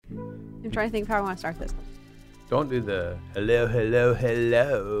I'm trying to think of how I want to start this. Don't do the hello, hello,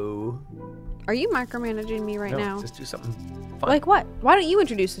 hello. Are you micromanaging me right now? Just do something fun. Like what? Why don't you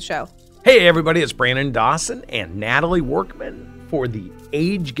introduce the show? Hey, everybody, it's Brandon Dawson and Natalie Workman for the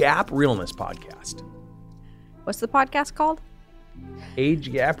Age Gap Realness Podcast. What's the podcast called?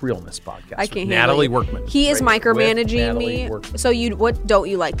 Age Gap Realness Podcast. I can't hear Natalie Workman. He is right micromanaging me. Workman. So what don't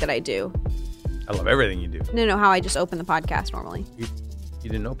you like that I do? I love everything you do. No, how I just open the podcast normally. You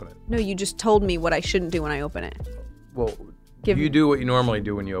didn't open it. No, you just told me what I shouldn't do when I open it. Well, you do what you normally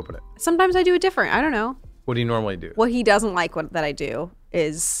do when you open it. Sometimes I do it different. I don't know. What do you normally do? What he doesn't like that I do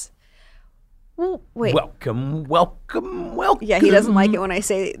is... Well, wait. Welcome. Yeah, he doesn't like it when I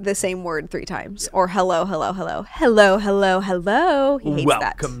say the same word 3 times. Or hello, hello, hello. Hello, hello, hello. He hates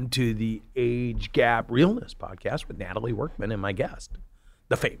that. Welcome to the Age Gap Realness Podcast with Natalie Workman and my guest,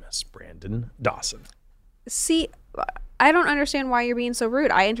 the famous Brandon Dawson. See, I don't understand why you're being so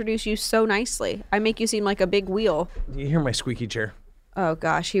rude. I introduce you so nicely. I make you seem like a big wheel. Do you hear my squeaky chair? Oh,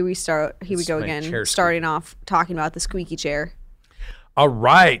 gosh. Here we go again. Starting off talking about the squeaky chair. All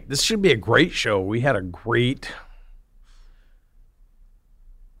right. This should be a great show. We had a great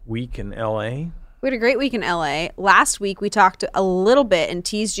week in L.A. We had a great week in LA. Last week, we talked a little bit and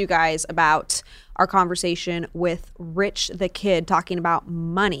teased you guys about our conversation with Rich the Kid, talking about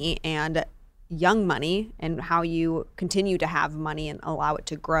money and young money and how you continue to have money and allow it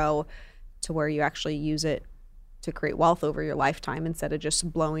to grow to where you actually use it to create wealth over your lifetime instead of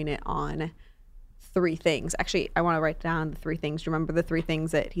just blowing it on 3 things. Actually, I want to write down the 3 things. Do you remember the 3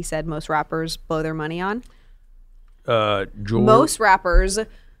 things that he said most rappers blow their money on? Most rappers...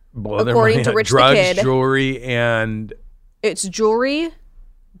 according to Rich drugs, the Kid, jewelry, and it's jewelry,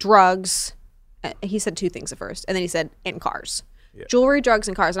 drugs. He said 2 things at first, and then he said in cars. Yeah. Jewelry, drugs,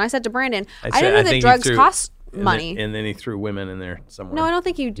 and cars. And I said to Brandon, I didn't know that drugs cost money. And then he threw women in there somewhere. No, I don't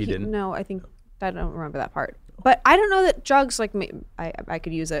think he didn't. No, I don't remember that part. But I don't know that drugs, like, I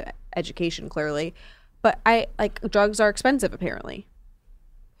could use a education clearly, but drugs are expensive apparently.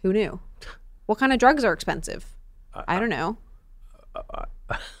 Who knew? What kind of drugs are expensive? I don't know.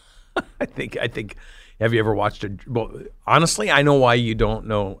 I think. Have you ever watched well, honestly, I know why you don't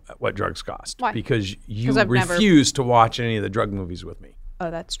know what drugs cost. Why? Because you refuse to watch any of the drug movies with me.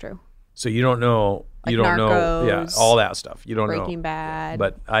 Oh, that's true. So you don't know. Like you don't Narcos, know. Yeah, all that stuff. You don't know. Breaking Bad.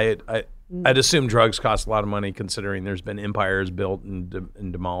 But I'd assume drugs cost a lot of money, considering there's been empires built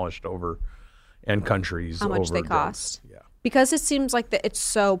and demolished over, and countries. How much they drugs. cost? Yeah. Because it seems like that it's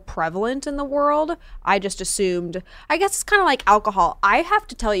so prevalent in the world, I just assumed, I guess it's kind of like alcohol. I have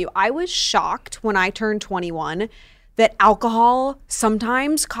to tell you, I was shocked when I turned 21 that alcohol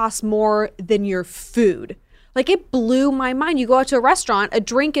sometimes costs more than your food. Like, it blew my mind. You go out to a restaurant, a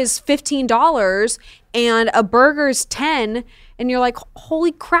drink is $15 and a burger's $10, and you're like,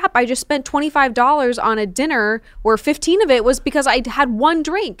 holy crap, I just spent $25 on a dinner where 15 of it was because I had 1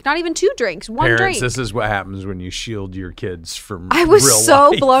 drink, not even 2 drinks, one Parents, drink. This is what happens when you shield your kids from I was real so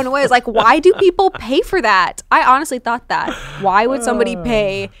life. blown away. I was like, why do people pay for that? I honestly thought that. Why would somebody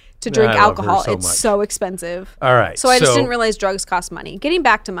pay to drink I love her alcohol? so It's much. so expensive. All right. So I just didn't realize drugs cost money. Getting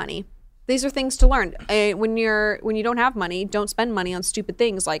back to money. These are things to learn. When you don't have money, don't spend money on stupid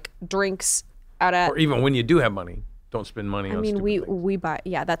things like drinks or even when you do have money, don't spend money on stupid things. we buy,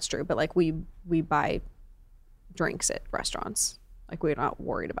 yeah, that's true. But like we buy drinks at restaurants. Like, we're not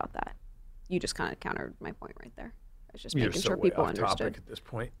worried about that. You just kind of countered my point right there. I was just making sure people understood. Topic at this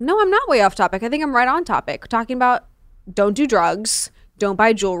point. No, I'm not way off topic. I think I'm right on topic. Talking about don't do drugs, don't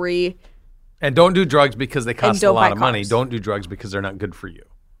buy jewelry. And don't do drugs because they cost a lot of money. cars. Don't do drugs because they're not good for you.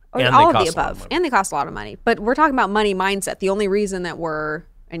 And all of the above. And they cost a lot of money. But we're talking about money mindset. The only reason that we're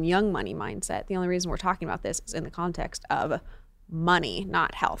in young money mindset, the only reason we're talking about this is in the context of money,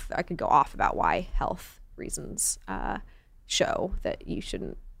 not health. I could go off about why health reasons show that you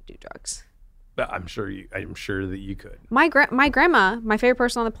shouldn't do drugs. But I'm sure that you could. My grandma, my favorite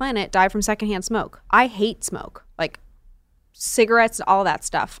person on the planet, died from secondhand smoke. I hate smoke. Like cigarettes, all that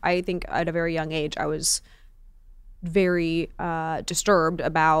stuff. I think at a very young age, I was very disturbed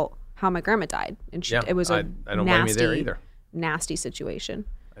about how my grandma died, and it was a I don't blame you there either. Nasty situation.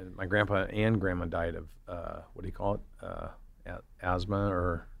 My grandpa and grandma died of what do you call it? Asthma,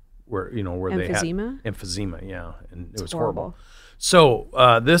 or where they had emphysema. Yeah, and it was horrible.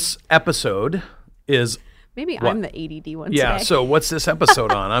 So this episode is maybe what? I'm the ADD one. Yeah. Today. So what's this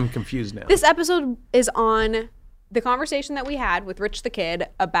episode on? I'm confused now. This episode is on the conversation that we had with Rich the Kid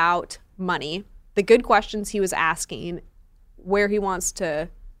about money. The good questions he was asking, where he wants to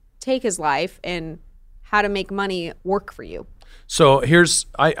take his life, and how to make money work for you. So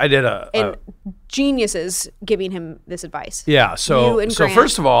I did and geniuses giving him this advice. Yeah. So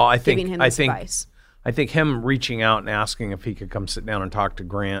first of all, I think him reaching out and asking if he could come sit down and talk to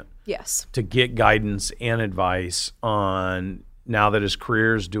Grant. Yes. To get guidance and advice on, now that his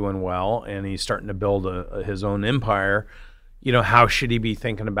career is doing well and he's starting to build his own empire, how should he be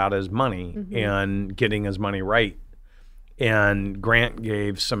thinking about his money and getting his money right? And Grant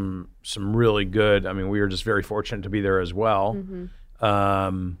gave some really good, I mean, we were just very fortunate to be there as well,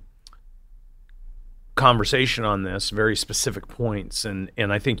 conversation on this, very specific points. And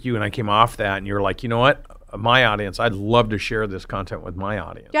I think you and I came off that and you're like, you know what? My audience, I'd love to share this content with my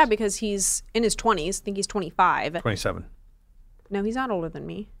audience. Yeah, because he's in his 20s. I think he's 25. 27. No, he's not older than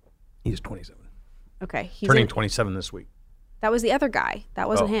me. He's 27. Okay. He's turning 27 this week. That was the other guy. That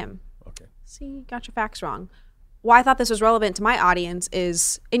wasn't him. Okay. See, got your facts wrong. Why I thought this was relevant to my audience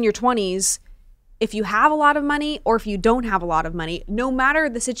is in your 20s, if you have a lot of money or if you don't have a lot of money, no matter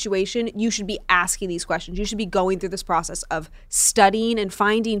the situation, you should be asking these questions. You should be going through this process of studying and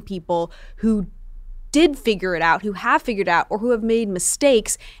finding people who did figure it out, who have figured it out, or who have made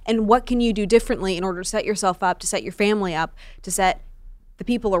mistakes, and what can you do differently in order to set yourself up, to set your family up, to set the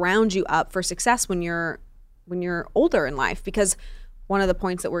people around you up for success when you're older in life. Because one of the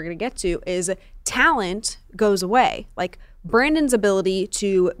points that we're going to get to is talent goes away. Like Brandon's ability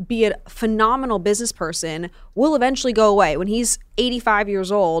to be a phenomenal business person will eventually go away. When he's 85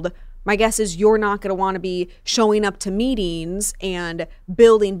 years old, my guess is you're not going to want to be showing up to meetings and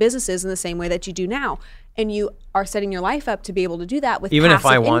building businesses in the same way that you do now. And you are setting your life up to be able to do that with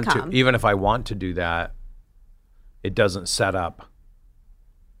passive income. Even if I want to do that, it doesn't set up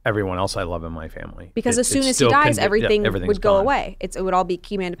everyone else I love in my family. Because as soon as he dies, everything would go away. It would all be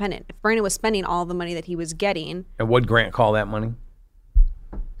key man dependent. If Brandon was spending all the money that he was getting. And would Grant call that money?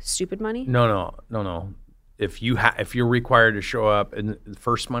 Stupid money? No. If you're required to show up in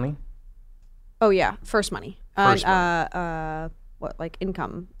first money? Oh yeah, first money. First money. What, like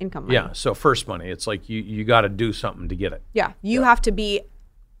income money? Yeah, so first money. It's like you got to do something to get it. Yeah, you have to be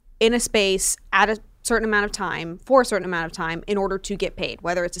in a space at a certain amount of time for a certain amount of time in order to get paid.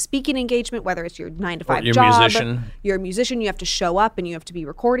 Whether it's a speaking engagement, whether it's your 9-to-5 job, you're a musician, you have to show up and you have to be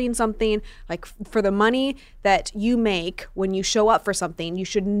recording something. Like for the money that you make when you show up for something, you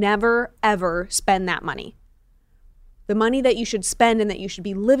should never ever spend that money. The money that you should spend and that you should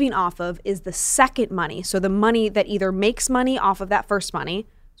be living off of is the second money. So the money that either makes money off of that first money.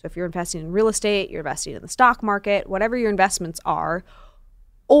 So if you're investing in real estate, you're investing in the stock market, whatever your investments are,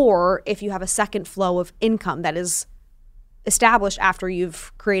 or if you have a second flow of income that is established after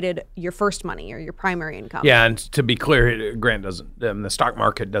you've created your first money or your primary income. Yeah, and to be clear, Grant doesn't, the stock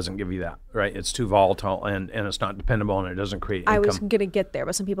market doesn't give you that, right? It's too volatile and it's not dependable and it doesn't create income. I was going to get there,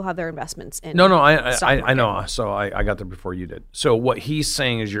 but some people have their investments in I know. So I got there before you did. So what he's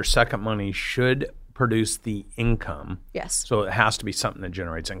saying is your second money should produce the income. Yes. So it has to be something that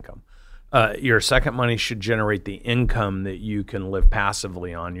generates income. Your second money should generate the income that you can live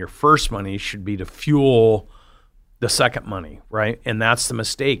passively on. Your first money should be to fuel the second money, right? And that's the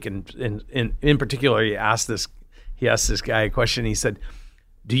mistake. And in particular, he asked this guy a question. He said,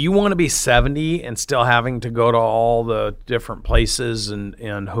 do you want to be 70 and still having to go to all the different places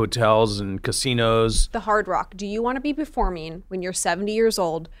and hotels and casinos? The Hard Rock. Do you want to be performing when you're 70 years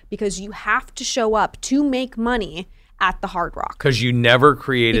old because you have to show up to make money at the Hard Rock? Because you never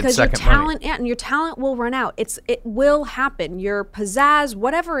created second money. And your talent will run out. It will happen. Your pizzazz,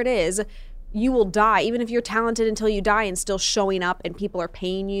 whatever it is, you will die. Even if you're talented until you die and still showing up and people are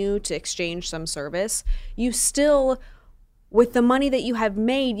paying you to exchange some service, you still, with the money that you have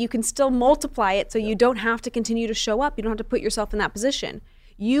made, you can still multiply it so you don't have to continue to show up. You don't have to put yourself in that position.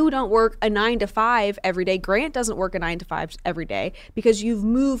 You don't work a 9-to-5 every day. Grant doesn't work a 9-to-5 every day because you've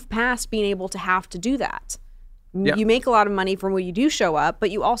moved past being able to have to do that. Yeah. You make a lot of money from when you do show up,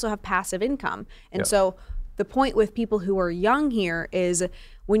 but you also have passive income. And so the point with people who are young here is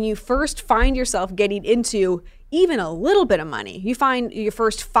when you first find yourself getting into even a little bit of money, you find your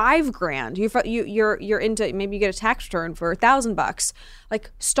first $5,000, you're into, maybe you get a tax return for $1,000.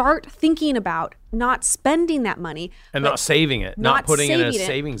 Like start thinking about not spending that money and not saving it, not putting it in a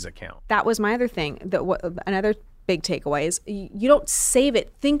savings account. That was my other thing. Another big takeaways. You don't save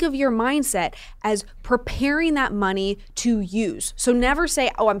it. Think of your mindset as preparing that money to use. So never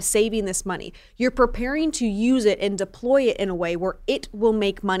say, oh, I'm saving this money. You're preparing to use it and deploy it in a way where it will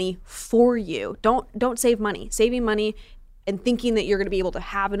make money for you. Don't save money. Saving money and thinking that you're going to be able to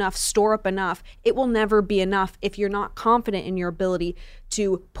have enough, store up enough, it will never be enough if you're not confident in your ability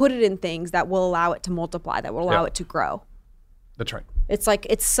to put it in things that will allow it to multiply, that will allow it to grow. That's right. It's like,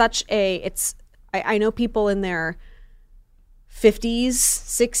 I know people in their 50s,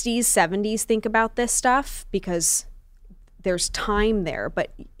 60s, 70s think about this stuff because there's time there.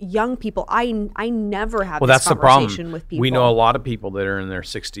 But young people, I never have this conversation with people. We know a lot of people that are in their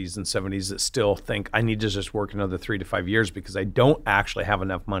 60s and 70s that still think, I need to just work another 3 to 5 years because I don't actually have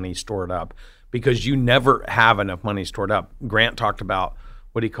enough money stored up, because you never have enough money stored up. Grant talked about,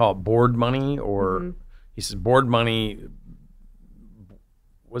 what do you call it, board money, or he says board money.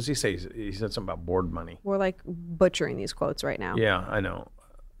 What does he say? He said something about board money. We're like butchering these quotes right now. Yeah, I know.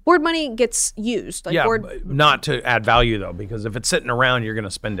 Board money gets used. Like not to add value though, because if it's sitting around, you're going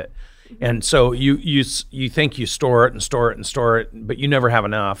to spend it. And so you think you store it and store it and store it, but you never have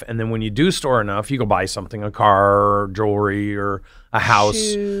enough. And then when you do store enough, you go buy something, a car, or jewelry, or a house,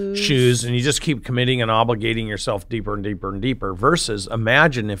 shoes, and you just keep committing and obligating yourself deeper and deeper and deeper. Versus,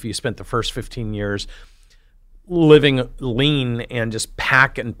 imagine if you spent the first 15 years living lean and just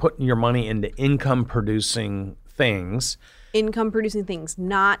putting your money into income producing things,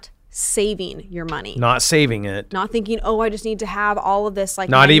 not saving your money, not saving it, not thinking, I just need to have all of this, like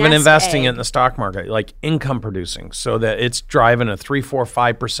not even investing it in the stock market, like income producing, so that it's driving a 3, 4,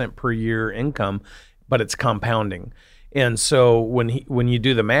 5% per year income, but it's compounding. And so when you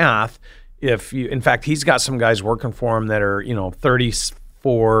do the math, in fact, he's got some guys working for him that are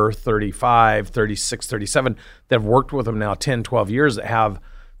 34, 35, 36, 37 that have worked with him now 10, 12 years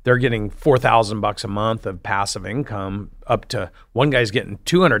they're getting $4,000 a month of passive income, up to one guy's getting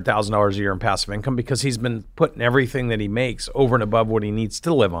 $200,000 a year in passive income because he's been putting everything that he makes over and above what he needs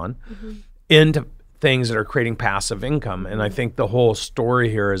to live on into things that are creating passive income. And I think the whole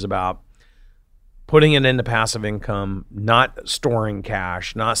story here is about putting it into passive income, not storing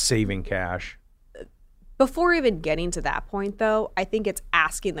cash, not saving cash. Before even getting to that point, though, I think it's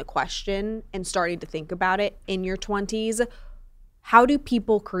asking the question and starting to think about it in your 20s. How do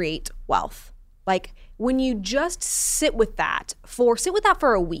people create wealth? Like, when you just sit with that for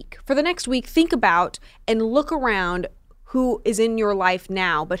a week, for the next week, think about and look around who is in your life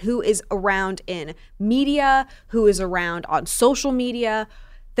now, but who is around in media, who is around on social media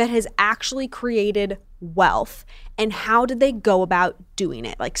that has actually created wealth, and how did they go about doing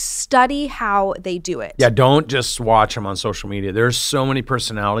it? Like, study how they do it. Yeah, don't just watch them on social media. There's so many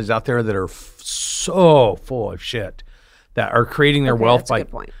personalities out there that are so full of shit that are creating their wealth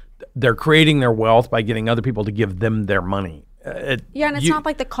they're creating their wealth by getting other people to give them their money. And it's not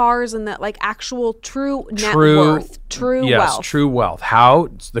like the cars and the like actual true net worth, true wealth. True wealth. How?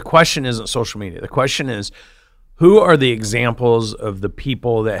 The question isn't social media. The question is, who are the examples of the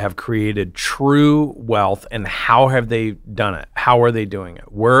people that have created true wealth, and how have they done it? How are they doing it?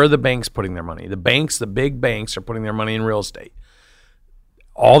 Where are the banks putting their money? The big banks are putting their money in real estate.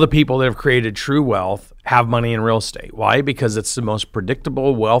 All the people that have created true wealth have money in real estate. Why? Because it's the most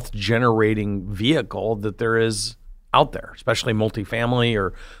predictable wealth generating vehicle that there is out there, especially multifamily,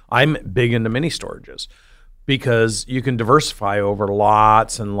 or I'm big into mini storages because you can diversify over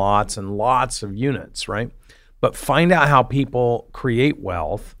lots and lots and lots of units, right? But find out how people create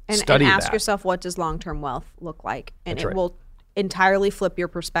wealth, study that. And ask yourself, what does long-term wealth look like? And it will entirely flip your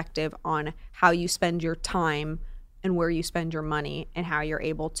perspective on how you spend your time and where you spend your money, and how you're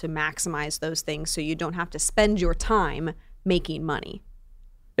able to maximize those things so you don't have to spend your time making money.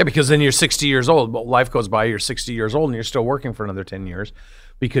 Yeah, because then you're 60 years old. Well, life goes by, you're 60 years old, and you're still working for another 10 years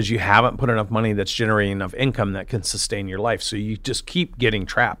because you haven't put enough money that's generating enough income that can sustain your life. So you just keep getting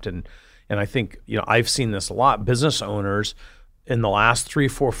trapped. And I think, I've seen this a lot. Business owners in the last 3,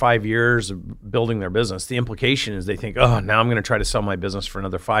 4, 5 years of building their business, the implication is they think, now I'm going to try to sell my business for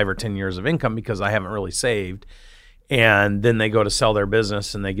another 5 or 10 years of income because I haven't really saved. And then they go to sell their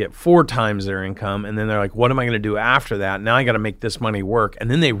business and they get 4 times their income. And then they're like, what am I going to do after that? Now I got to make this money work.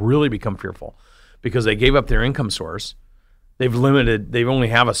 And then they really become fearful because they gave up their income source. They only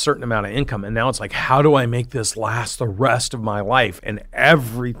have a certain amount of income. And now it's like, how do I make this last the rest of my life? And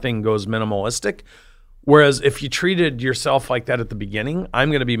everything goes minimalistic. Whereas if you treated yourself like that at the beginning, I'm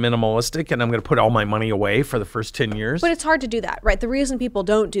going to be minimalistic and I'm going to put all my money away for the first 10 years. But it's hard to do that, right? The reason people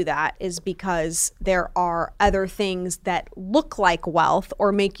don't do that is because there are other things that look like wealth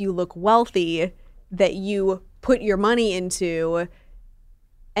or make you look wealthy that you put your money into,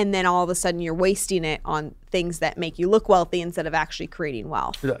 and then all of a sudden you're wasting it on things that make you look wealthy instead of actually creating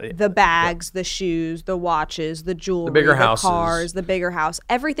wealth. The bags, the shoes, the watches, the jewelry, the bigger houses, cars, the bigger house,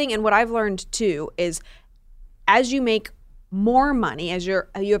 everything. And what I've learned too is as you make more money, as you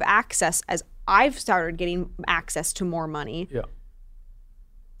have access, as I've started getting access to more money,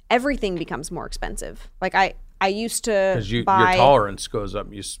 everything becomes more expensive. Like I used to buy, your tolerance goes up.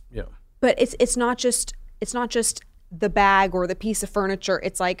 But it's not just the bag or the piece of furniture.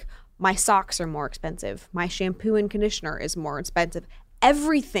 It's like My socks are more expensive. My shampoo and conditioner is more expensive.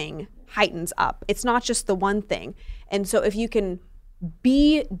 Everything heightens up. It's not just the one thing. And so if you can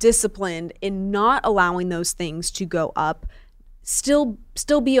be disciplined in not allowing those things to go up, still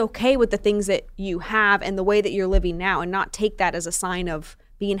be okay with the things that you have and the way that you're living now, and not take that as a sign of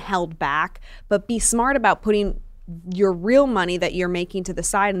being held back, but be smart about putting your real money that you're making to the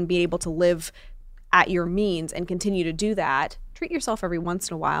side and be able to live at your means and continue to do that. Treat yourself every once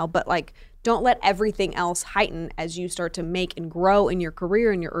in a while, but like, don't let everything else heighten as you start to make and grow in your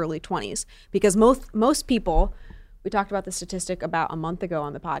career in your early 20s. Because most people, we talked about the statistic about a month ago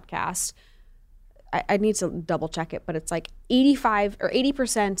on the podcast. I need to double check it, but it's like 85 or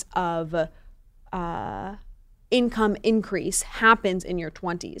 80% of income increase happens in your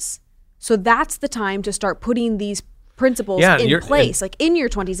 20s. So that's the time to start putting these principles in place, like in your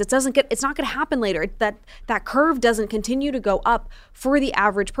 20s. It's not going to happen later. That curve doesn't continue to go up for the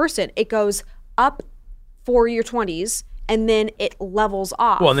average person. It goes up for your 20s, and then it levels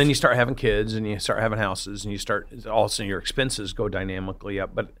off. Well, and then you start having kids, and you start having houses, and you start, all of a sudden your expenses go dynamically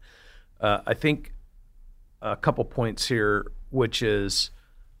up. But I think a couple points here, which is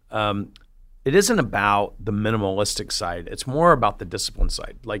it isn't about the minimalistic side. It's more about the discipline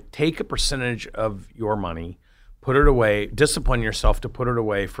side. Like, take a percentage of your money, put it away, discipline yourself to put it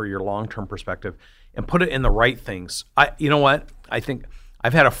away for your long-term perspective, and put it in the right things. You know what? I think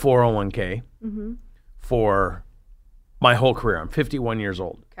I've had a 401k for my whole career. I'm 51 years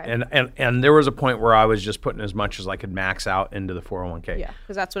old. Okay. And there was a point where I was just putting as much as I could max out into the 401k. Yeah,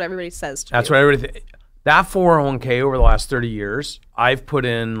 because that's what everybody says to That's what everybody That 401k over the last 30 years, I've put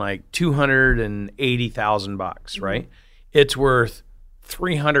in like $280,000, right? It's worth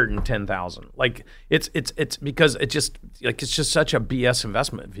 $310,000. Like, it's because it's just such a BS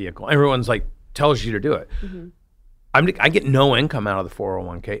investment vehicle. Everyone's like tells you to do it. I get no income out of the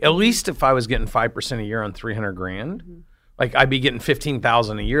 401k. At least if I was getting 5% a year on $300,000, like, I'd be getting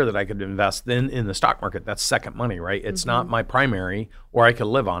 $15,000 a year that I could invest then in the stock market. That's second money, right? It's not my primary, or I could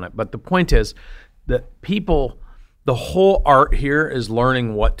live on it. But the point is that people, the whole art here is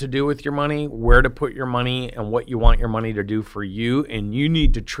learning what to do with your money, where to put your money, and what you want your money to do for you. And you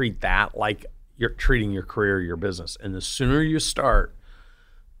need to treat that like you're treating your career, your business. And the sooner you start,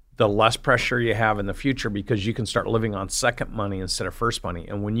 the less pressure you have in the future, because you can start living on second money instead of first money.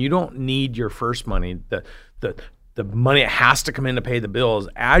 And when you don't need your first money, the money that has to come in to pay the bills,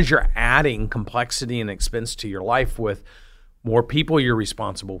 as you're adding complexity and expense to your life with more people you're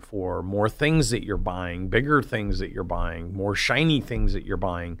responsible for, more things that you're buying, bigger things that you're buying, more shiny things that you're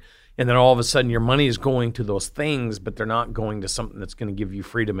buying. And then all of a sudden your money is going to those things, but they're not going to something that's going to give you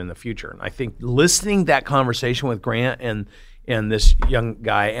freedom in the future. And I think listening to that conversation with Grant and this young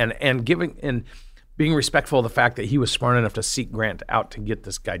guy and giving and being respectful of the fact that he was smart enough to seek Grant out to get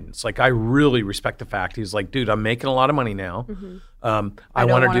this guidance. Like, I really respect the fact he's like, dude, I'm making a lot of money now. I don't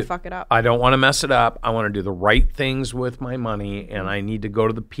want to fuck it up. I don't want to mess it up. I want to do the right things with my money, and I need to go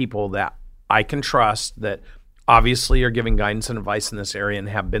to the people that I can trust, that obviously are giving guidance and advice in this area and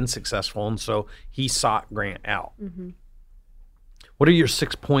have been successful. And so he sought Grant out. What are your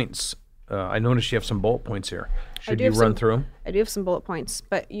 6 points? I noticed you have some bullet points here. Should you run through them? I do have some bullet points,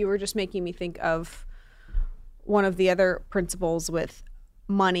 but you were just making me think of one of the other principles with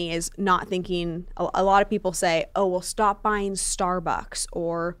money is not thinking. A lot of people say, oh, well, stop buying Starbucks,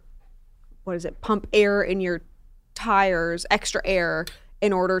 or what is it, pump air in your tires, extra air,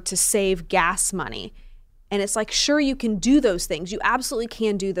 in order to save gas money. And it's like, sure, you can do those things. You absolutely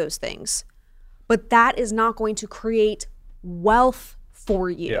can do those things. But that is not going to create wealth for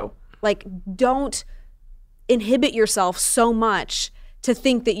you. Yeah. Like, don't inhibit yourself so much to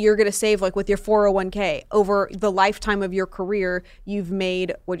think that you're going to save, like with your 401k, over the lifetime of your career, you've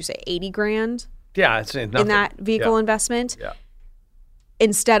made, what'd you say, 80 grand? Yeah, it's nothing. In that vehicle investment. Yeah.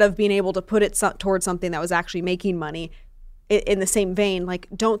 Instead of being able to put it towards something that was actually making money. In the same vein, like,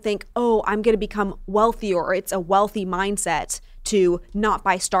 don't think, oh, I'm going to become wealthy, or it's a wealthy mindset to not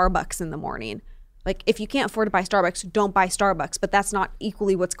buy Starbucks in the morning. Like, if you can't afford to buy Starbucks, don't buy Starbucks, but that's not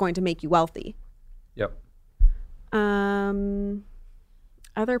equally what's going to make you wealthy. Yep.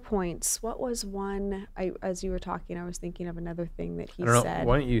 Other points. What was one? As you were talking, I was thinking of another thing that he said.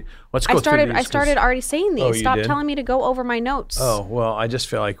 Why don't you? Let's go through these. I started already saying these. Stop telling me to go over my notes. Oh, well, I just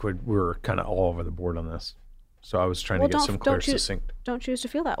feel like we're kind of all over the board on this. So I was trying to get some clear, succinct. Don't choose to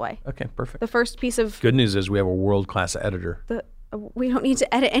feel that way. Okay, perfect. The first piece of good news is we have a world-class editor. We don't need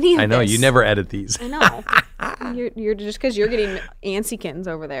to edit any of this. I know, you never edit these. I know. You're just because you're getting antsykins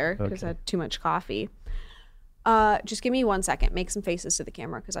over there because I had too much coffee. Just give me 1 second. Make some faces to the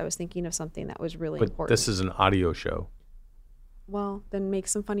camera, because I was thinking of something that was really important. This is an audio show. Well, then make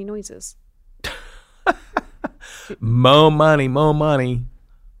some funny noises. More money, more money.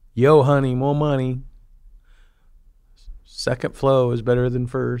 Yo, honey, more money. Second flow is better than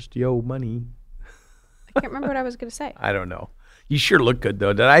first. Yo, money. I can't remember what I was going to say. I don't know. You sure look good,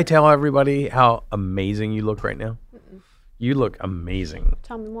 though. Did I tell everybody how amazing you look right now? Mm-mm. You look amazing.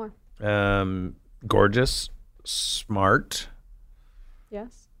 Tell me more. Gorgeous, smart.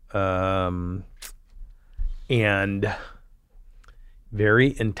 Yes. And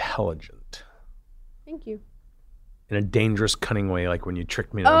very intelligent. Thank you. In a dangerous, cunning way, like when you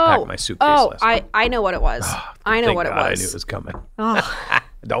tricked me to unpack my suitcase last time. I know what it was. I know what it was. I knew it was coming.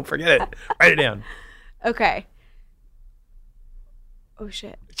 Don't forget it. Write it down. Okay. Oh,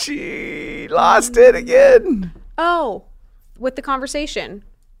 shit. She lost it again. Oh, with the conversation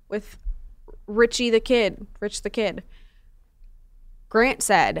with Rich the kid. Grant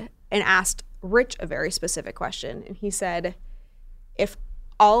said and asked Rich a very specific question. And he said, if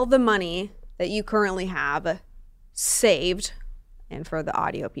all the money that you currently have saved, and for the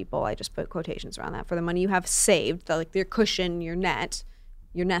audio people, I just put quotations around that, for the money you have saved, like your cushion, your nest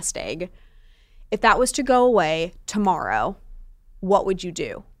egg, if that was to go away tomorrow, what would you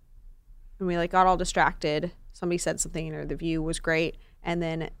do? And we got all distracted. Somebody said something, or the view was great. And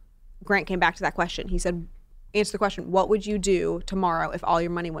then Grant came back to that question. He said, answer the question, what would you do tomorrow if all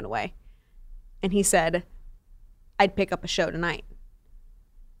your money went away? And he said, I'd pick up a show tonight.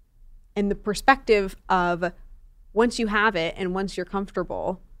 And the perspective of once you have it and once you're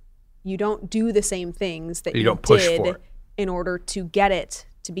comfortable, you don't do the same things that you don't push did for it in order to get it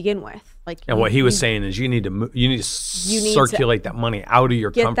to begin with. And what he was saying is you need to circulate that money out of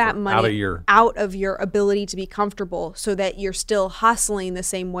your comfort, that money out of your ability to be comfortable, so that you're still hustling the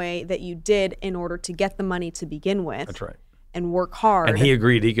same way that you did in order to get the money to begin with. That's right. And work hard. And he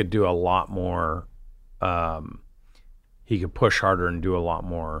agreed he could do a lot more. He could push harder and do a lot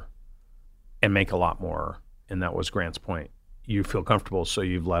more and make a lot more. And that was Grant's point. You feel comfortable, so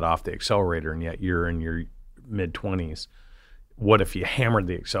you've let off the accelerator, and yet you're in your mid-20s. What if you hammered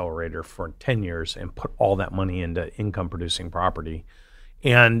the accelerator for 10 years and put all that money into income-producing property?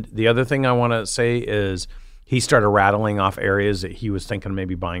 And the other thing I want to say is he started rattling off areas that he was thinking of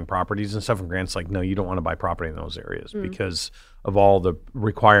maybe buying properties and stuff. And Grant's like, no, you don't want to buy property in those areas because of all the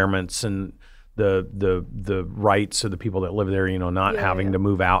requirements and the rights of the people that live there, not having to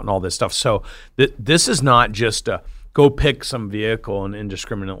move out and all this stuff. So this is not just a go pick some vehicle and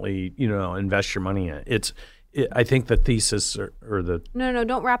indiscriminately, invest your money in it. I think the thesis or the... No,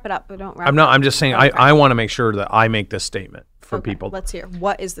 don't wrap it up. I'm just saying, okay. I want to make sure that I make this statement for people. Let's hear.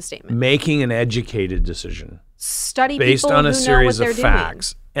 What is the statement? Making an educated decision. Study based people on a who series know what of they're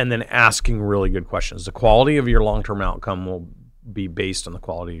facts doing. And then asking really good questions. The quality of your long-term outcome will be based on the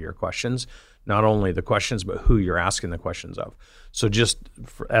quality of your questions. Not only the questions, but who you're asking the questions of. So just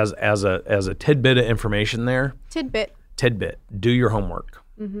as a tidbit of information there. Tidbit. Do your homework.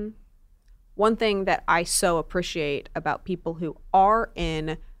 Mm-hmm. One thing that I so appreciate about people who are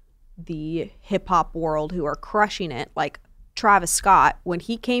in the hip hop world, who are crushing it, like Travis Scott, when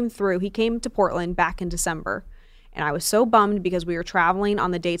he came to Portland back in December. And I was so bummed because we were traveling on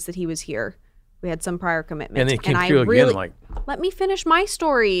the dates that he was here. We had some prior commitments. And they came through again, like... Let me finish my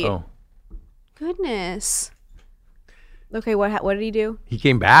story. Oh. Goodness. Okay, what did he do? He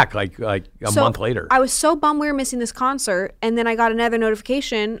came back like a month later. I was so bummed we were missing this concert, and then I got another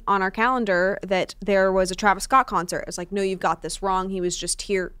notification on our calendar that there was a Travis Scott concert. It's like, no, you've got this wrong. He was just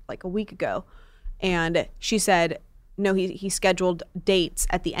here like a week ago. And she said, no, he scheduled dates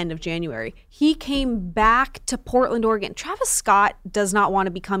at the end of January. He came back to Portland, Oregon. Travis Scott does not want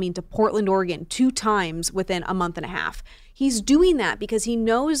to be coming to Portland, Oregon 2 times within a month and a half. He's doing that because he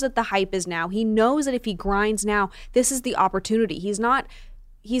knows that the hype is now. He knows that if he grinds now, this is the opportunity. He's not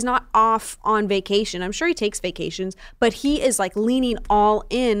off on vacation. I'm sure he takes vacations, but he is like leaning all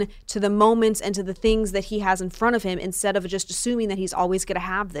in to the moments and to the things that he has in front of him instead of just assuming that he's always going to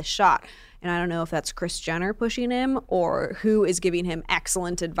have this shot. And I don't know if that's Kris Jenner pushing him or who is giving him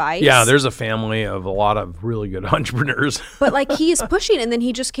excellent advice. Yeah, there's a family of a lot of really good entrepreneurs. But like he is pushing, and then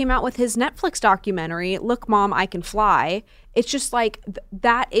he just came out with his Netflix documentary, Look, Mom, I Can Fly. It's just like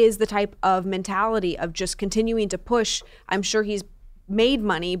that is the type of mentality of just continuing to push. I'm sure he's made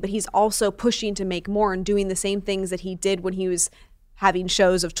money, but he's also pushing to make more and doing the same things that he did when he was having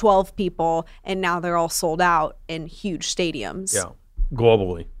shows of 12 people, and now they're all sold out in huge stadiums. Yeah,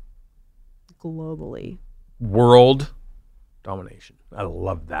 globally. World domination. I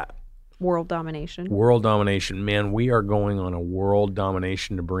love that. World domination. World domination. Man, we are going on a world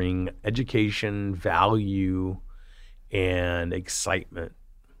domination to bring education, value, and excitement.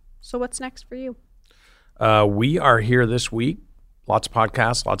 So what's next for you? We are here this week lots of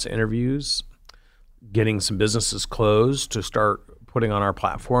podcasts, lots of interviews, getting some businesses closed to start putting on our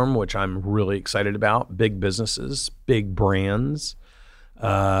platform, which I'm really excited about. Big businesses, big brands.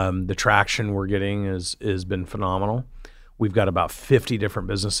 The traction we're getting has been phenomenal. We've got about 50 different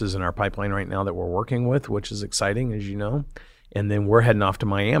businesses in our pipeline right now that we're working with, which is exciting, as you know. And then we're heading off to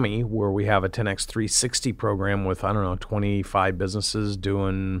Miami, where we have a 10X 360 program with, 25 businesses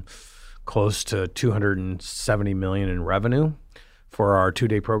doing close to $270 million in revenue for our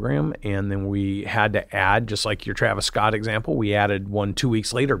 2-day program. And then we had to add, just like your Travis Scott example, we added one 2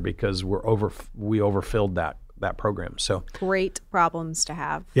 weeks later because we overfilled that program. So great problems to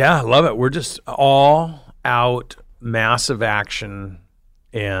have. Yeah, I love it. We're just all out, massive action,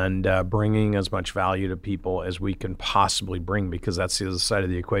 and bringing as much value to people as we can possibly bring, because that's the other side of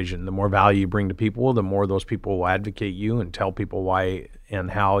the equation. The more value you bring to people, the more those people will advocate you and tell people why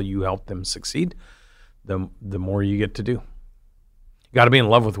and how you help them succeed, the more you get to do. You got to be in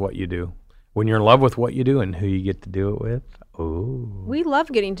love with what you do. When you're in love with what you do and who you get to do it with, we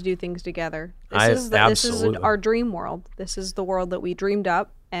love getting to do things together. This is our dream world. This is the world that we dreamed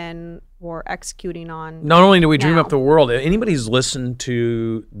up and we're executing on. Not only do we dream up the world, anybody who's listened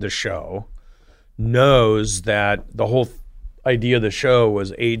to the show knows that the whole idea of the show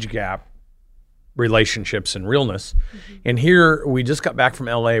was age gap, relationships, and realness. Mm-hmm. And here we just got back from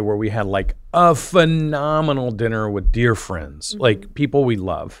LA, where we had like a phenomenal dinner with dear friends, mm-hmm. like people we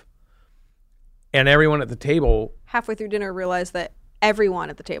love. And everyone at the table, halfway through dinner, realized that everyone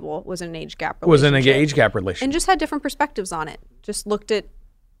at the table was in an age gap relationship. And just had different perspectives on it. Just looked at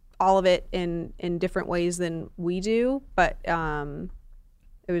all of it in different ways than we do. But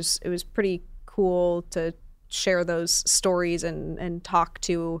it was pretty cool to share those stories and talk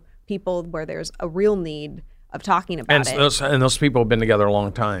to people where there's a real need of talking about it. And those people have been together a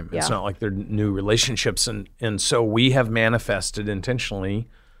long time. Yeah. It's not like they're new relationships. And so we have manifested intentionally.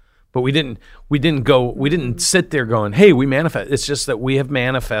 But we didn't sit there going, hey, we manifest. It's just that we have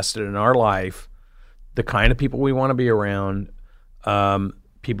manifested in our life the kind of people we want to be around,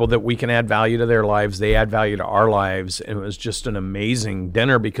 people that we can add value to their lives, they add value to our lives. And it was just an amazing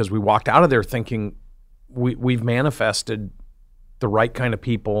dinner, because we walked out of there thinking we've manifested the right kind of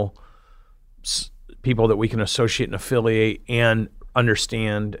people that we can associate and affiliate and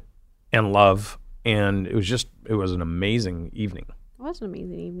understand and love. And it was an amazing evening. It was an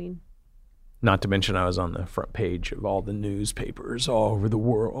amazing evening. Not to mention I was on the front page of all the newspapers all over the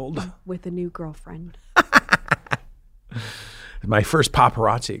world. With a new girlfriend. My first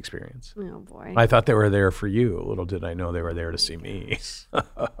paparazzi experience. Oh, boy. I thought they were there for you. Little did I know they were there to see me.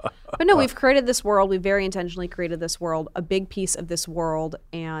 But no, we've created this world. We very intentionally created this world. A big piece of this world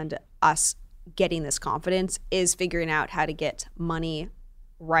and us getting this confidence is figuring out how to get money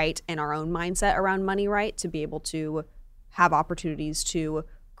right and our own mindset around money right, to be able to have opportunities to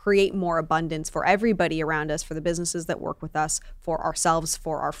create more abundance for everybody around us, for the businesses that work with us, for ourselves,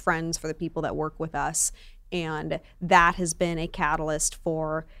 for our friends, for the people that work with us. And that has been a catalyst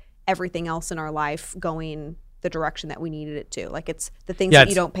for everything else in our life going the direction that we needed it to. Like, it's the things that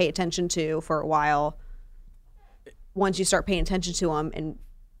you don't pay attention to for a while. Once you start paying attention to them and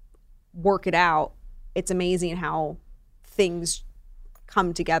work it out, it's amazing how things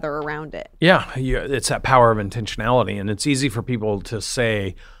come together around it. Yeah, it's that power of intentionality. And it's easy for people to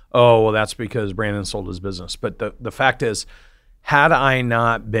say, oh, well, that's because Brandon sold his business. But the fact is, had I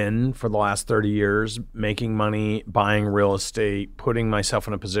not been for the last 30 years making money, buying real estate, putting myself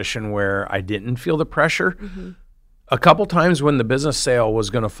in a position where I didn't feel the pressure, mm-hmm. a couple times when the business sale was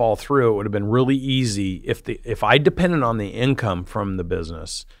going to fall through, it would have been really easy. If I depended on the income from the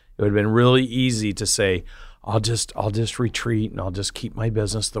business, it would have been really easy to say, I'll just retreat and I'll just keep my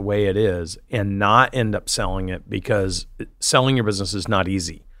business the way it is and not end up selling it, because selling your business is not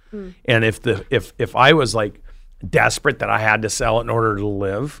easy. Mm. And if I was like desperate that I had to sell it in order to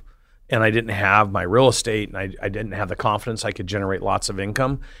live, and I didn't have my real estate and I didn't have the confidence I could generate lots of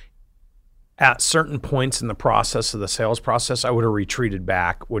income, at certain points in the process of the sales process, I would have retreated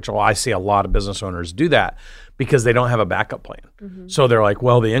back, which I see a lot of business owners do that because they don't have a backup plan. Mm-hmm. So they're like,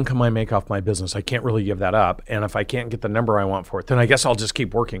 well, the income I make off my business, I can't really give that up. And if I can't get the number I want for it, then I guess I'll just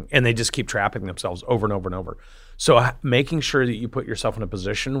keep working. And they just keep trapping themselves over and over and over. So making sure that you put yourself in a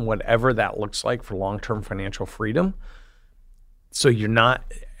position, whatever that looks like, for long-term financial freedom, so you're not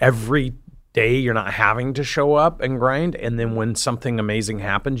every day you're not having to show up and grind, and then when something amazing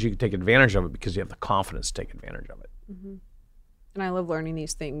happens, you can take advantage of it because you have the confidence to take advantage of it. Mm-hmm. And I love learning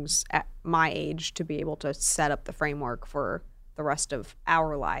these things at my age to be able to set up the framework for the rest of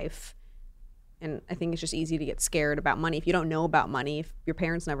our life. And I think it's just easy to get scared about money. If you don't know about money, if your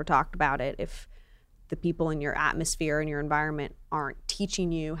parents never talked about it, if the people in your atmosphere and your environment aren't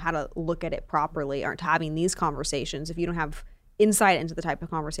teaching you how to look at it properly, aren't having these conversations, if you don't have insight into the type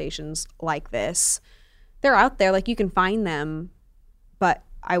of conversations like this, they're out there. Like, you can find them, but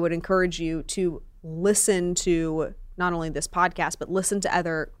I would encourage you to listen to not only this podcast, but listen to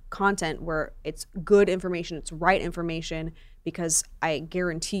other content where it's good information, it's right information, because I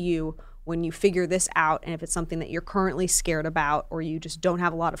guarantee you, when you figure this out, and if it's something that you're currently scared about, or you just don't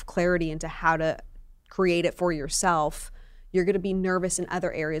have a lot of clarity into how to create it for yourself, you're going to be nervous in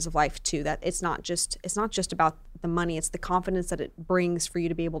other areas of life too. That it's not just about the money, it's the confidence that it brings for you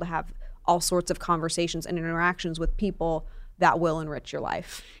to be able to have all sorts of conversations and interactions with people that will enrich your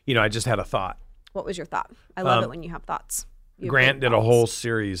life. You know, I just had a thought. What was your thought? I love it when you have thoughts. Grant did a whole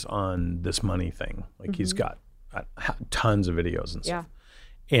series on this money thing. Like, he's got tons of videos and stuff.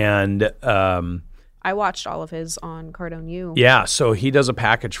 And I watched all of his on Cardone U. Yeah, so he does a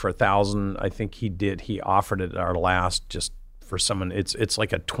package for $1,000. I think he offered it at our last, just for someone. It's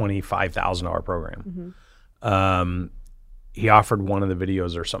like a $25,000 program. He offered one of the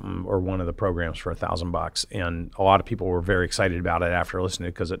videos or something, or one of the programs, for $1,000, and a lot of people were very excited about it after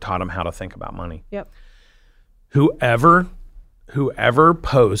listening, because it taught them how to think about money. Yep. Whoever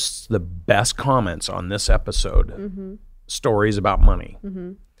posts the best comments on this episode, stories about money,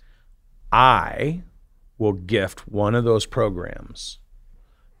 I will gift one of those programs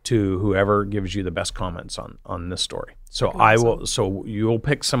to whoever gives you the best comments on this story. So awesome. So you'll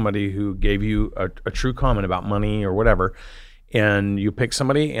pick somebody who gave you a true comment about money or whatever, and you pick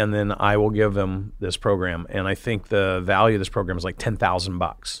somebody, and then I will give them this program. And I think the value of this program is like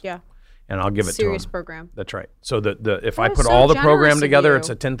 $10,000. Yeah. And I'll give it to them. Serious program. That's right. So if I put all the program together, it's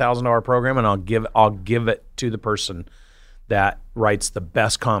a $10,000 program, and I'll give it to the person that writes the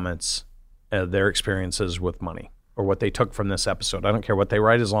best comments, their experiences with money, or what they took from this episode. I don't care what they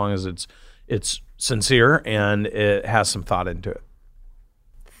write, as long as it's sincere and it has some thought into it.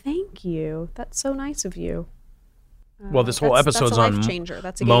 Thank you. That's so nice of you. Well, this whole episode's on low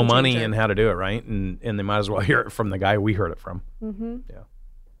money changer. And how to do it, right? And they might as well hear it from the guy we heard it from. Yeah.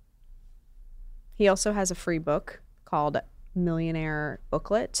 He also has a free book called Millionaire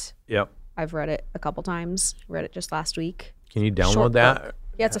Booklet. Yep. I've read it a couple times. Read it just last week. Can you download that? Book.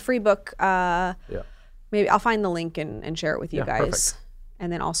 Yeah, it's a free book. Maybe I'll find the link and share it with you guys. Perfect.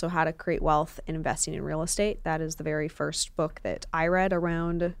 And then also How to Create Wealth and Investing in Real Estate. That is the very first book that I read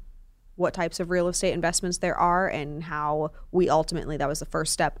around what types of real estate investments there are, and how that was the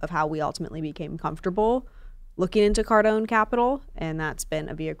first step of how we ultimately became comfortable looking into Cardone Capital. And that's been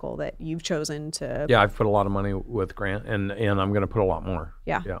a vehicle that you've chosen to. Yeah, I've put a lot of money with Grant, and I'm going to put a lot more.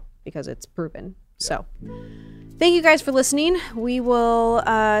 Yeah. Because it's proven. Yeah. So thank you guys for listening. We will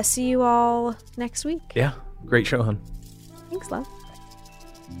see you all next week. Yeah. Great show, hon. Thanks, love.